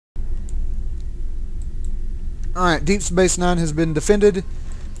Alright, Deep Space Nine has been defended.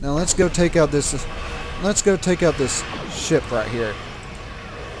 Now let's go take out this. Let's go take out this ship right here.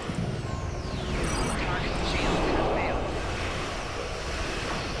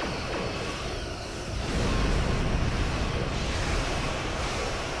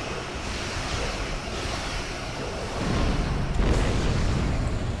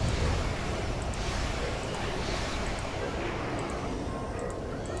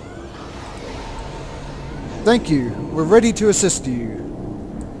 Thank you. We're ready to assist you.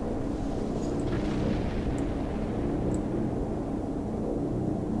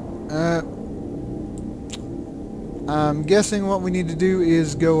 I'm guessing what we need to do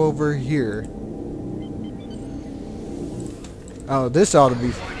is go over here. Oh, this ought to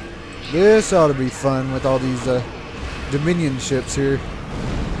be fun with all these Dominion ships here.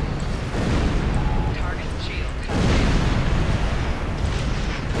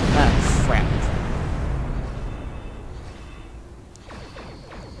 Ah, crap.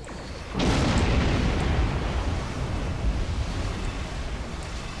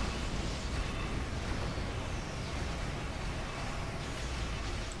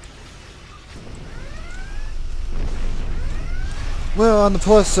 Well, on the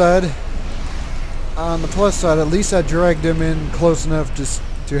plus side, at least I dragged them in close enough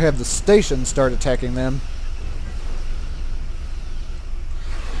to have the station start attacking them.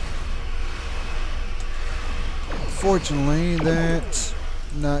 Fortunately, that's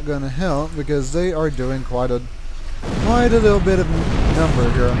not going to help because they are doing quite a little bit of number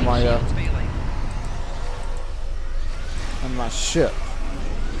here on my ship.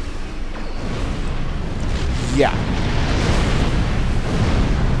 Yeah.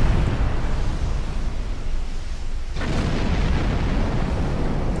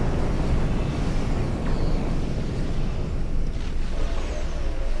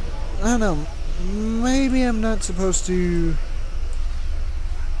 I don't know. Maybe I'm not supposed to.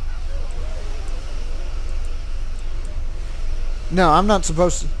 No, I'm not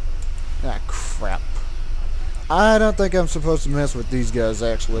supposed to. Ah, crap. I don't think I'm supposed to mess with these guys,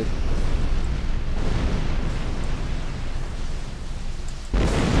 actually. If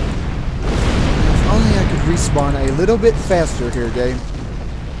only I could respawn a little bit faster here, game.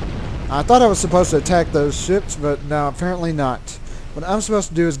 I thought I was supposed to attack those ships, but no, apparently not. What I'm supposed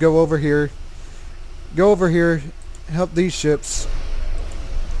to do is go over here, help these ships.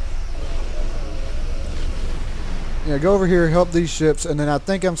 Yeah, go over here, help these ships, and then I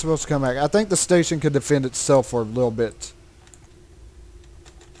think I'm supposed to come back. I think the station could defend itself for a little bit.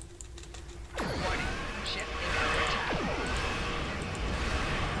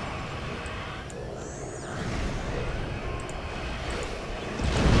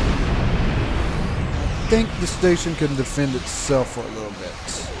 I think the station can defend itself for a little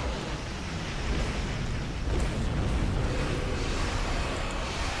bit.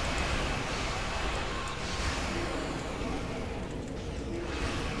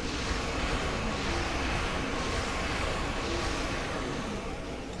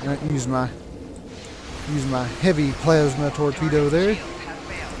 I use my heavy plasma torpedo there.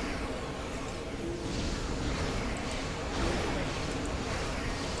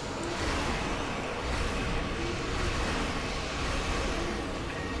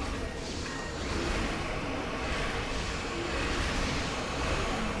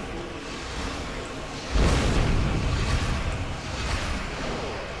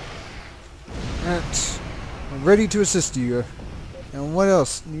 I'm ready to assist you. And what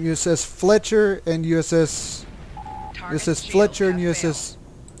else? USS Fletcher and USS Fletcher and USS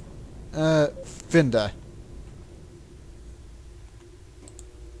Fenda.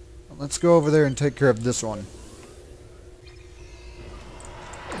 Let's go over there and take care of this one.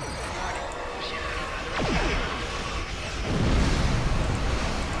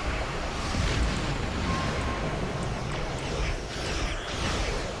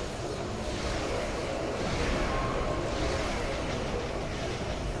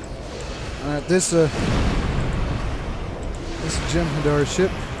 Alright, this Jem'Hadar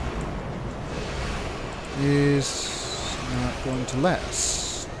ship is not going to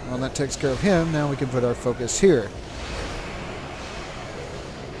last. Well, that takes care of him. Now we can put our focus here.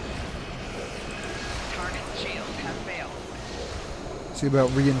 Target shield has failed. See about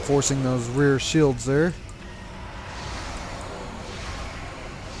reinforcing those rear shields there.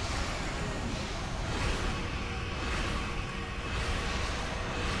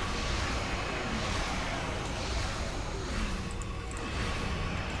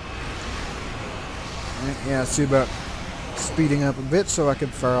 Yeah, see about speeding up a bit so I can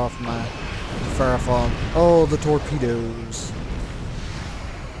fire off all the torpedoes.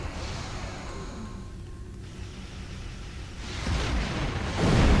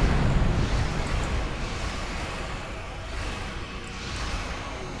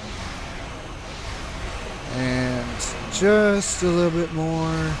 just a little bit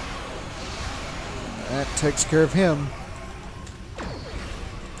more. That takes care of him.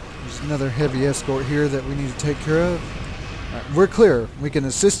 There's another heavy escort here that we need to take care of. Alright, we're clear. We can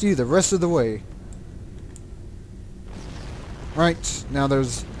assist you the rest of the way. Right, now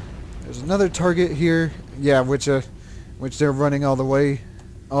there's another target here. Yeah, which they're running all the way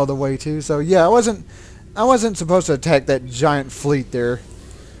to. So yeah, I wasn't supposed to attack that giant fleet there.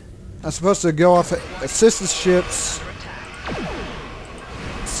 I was supposed to go off, assist the ships,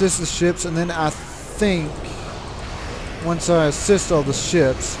 and then I think once I assist all the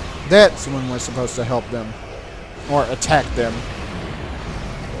ships, that's when we're supposed to help them or attack them.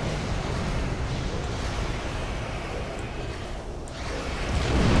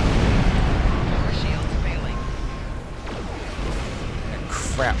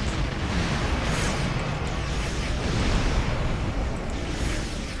 Crap.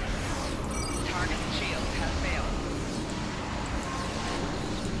 Target shield has failed.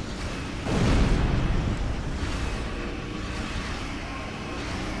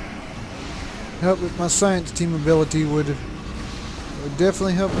 Help with my science team ability would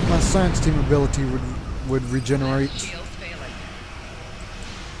definitely help with my science team ability would regenerate. Shields failing.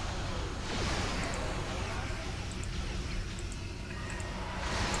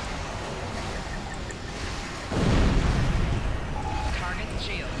 Target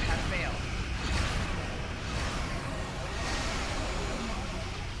shield has failed.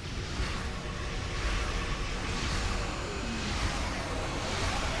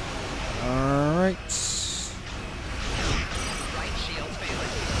 Alright. Right shield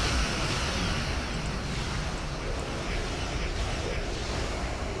failing.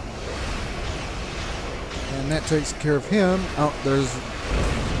 And that takes care of him. Oh, there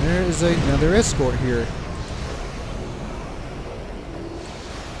is another escort here.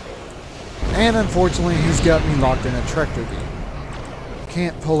 And unfortunately, he's got me locked in a tractor beam.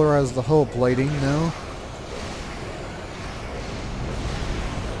 Can't polarize the hull plating, no.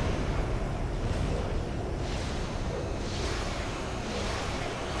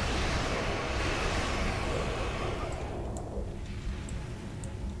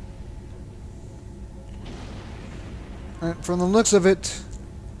 From the looks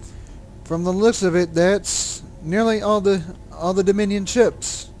of it, that's nearly all the Dominion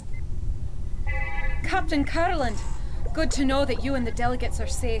ships. Captain Caroland, good to know that you and the delegates are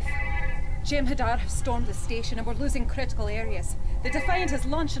safe. Jem'Hadar have stormed the station and we're losing critical areas. The Defiant has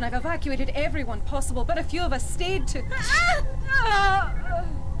launched and I've evacuated everyone possible, but a few of us stayed to...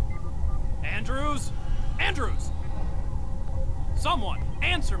 Andrews? Andrews! Someone,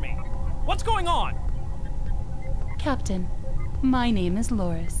 answer me! What's going on? Captain, my name is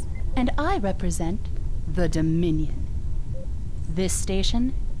Loris, and I represent the Dominion. This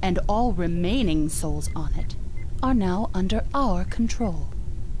station, and all remaining souls on it, are now under our control.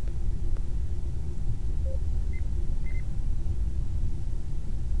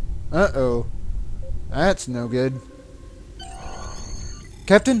 Uh-oh. That's no good.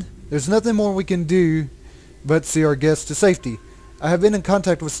 Captain, there's nothing more we can do but see our guests to safety. I have been in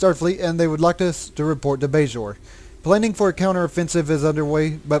contact with Starfleet, and they would like us to report to Bajor. Planning for a counteroffensive is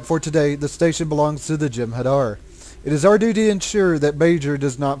underway, but for today, the station belongs to the Jem'Hadar. It is our duty to ensure that Bajor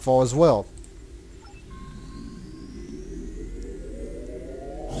does not fall as well.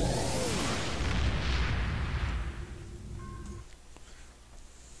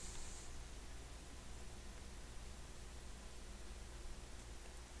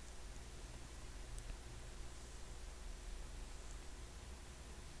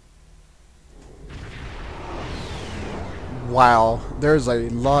 Wow, there's a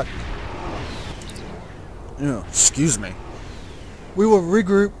lot. Excuse me. We will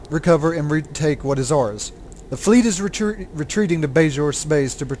regroup, recover, and retake what is ours. The fleet is retreating to Bajor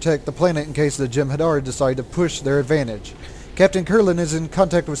space to protect the planet in case the Jem'Hadar decide to push their advantage. Captain Curlin is in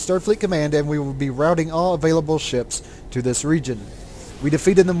contact with Starfleet Command, and we will be routing all available ships to this region. We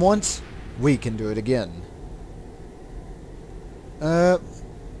defeated them once, we can do it again.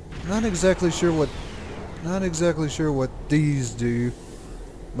 Not exactly sure what these do,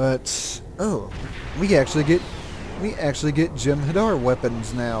 but oh, we actually get Jem'Hadar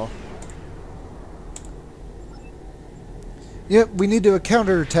weapons now. Yep, we need to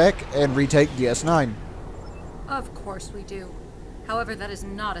counterattack and retake DS9. Of course we do. However, that is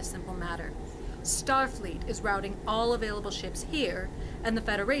not a simple matter. Starfleet is routing all available ships here, and the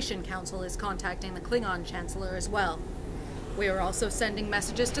Federation Council is contacting the Klingon Chancellor as well. We are also sending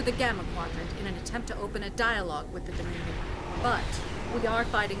messages to the Gamma Quadrant in an attempt to open a dialogue with the Dominion. But we are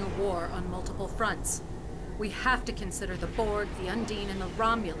fighting a war on multiple fronts. We have to consider the Borg, the Undine, and the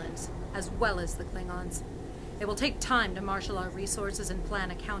Romulans, as well as the Klingons. It will take time to marshal our resources and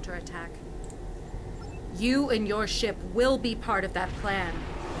plan a counterattack. You and your ship will be part of that plan.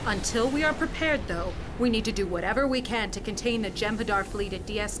 Until we are prepared, though, we need to do whatever we can to contain the Jem'Hadar fleet at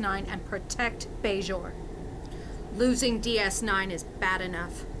DS9 and protect Bajor. Losing DS9 is bad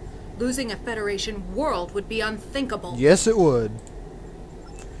enough. Losing a Federation world would be unthinkable. Yes, it would.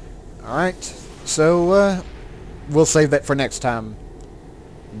 Alright, so, we'll save that for next time.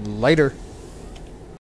 Later.